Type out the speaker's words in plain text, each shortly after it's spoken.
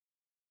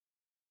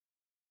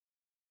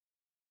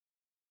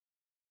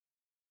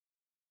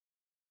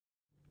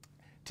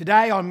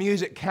Today on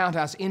Music Count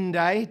Us In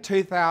Day,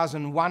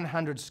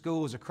 2,100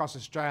 schools across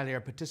Australia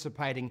are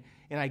participating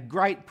in a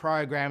great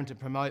program to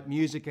promote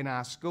music in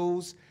our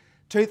schools.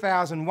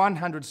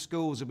 2,100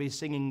 schools will be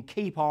singing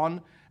Keep On,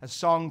 a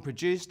song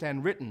produced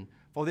and written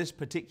for this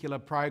particular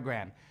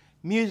program.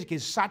 Music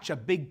is such a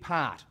big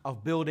part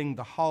of building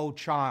the whole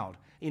child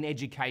in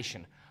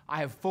education. I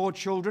have 4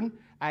 children,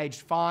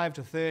 aged 5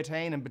 to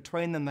 13, and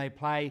between them they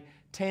play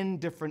 10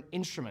 different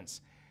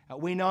instruments.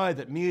 We know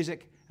that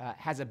music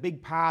has a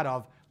big part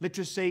of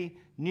literacy,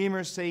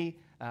 numeracy,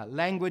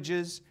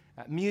 languages.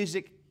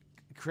 Music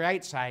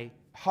creates a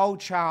whole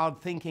child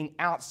thinking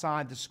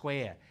outside the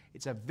square.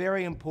 It's a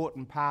very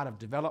important part of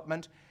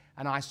development,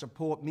 and I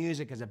support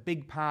music as a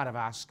big part of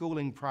our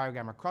schooling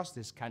program across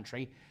this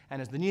country.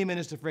 And as the new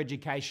Minister for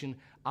Education,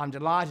 I'm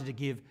delighted to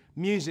give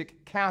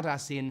Music Count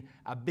Us In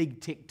a big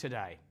tick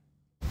today.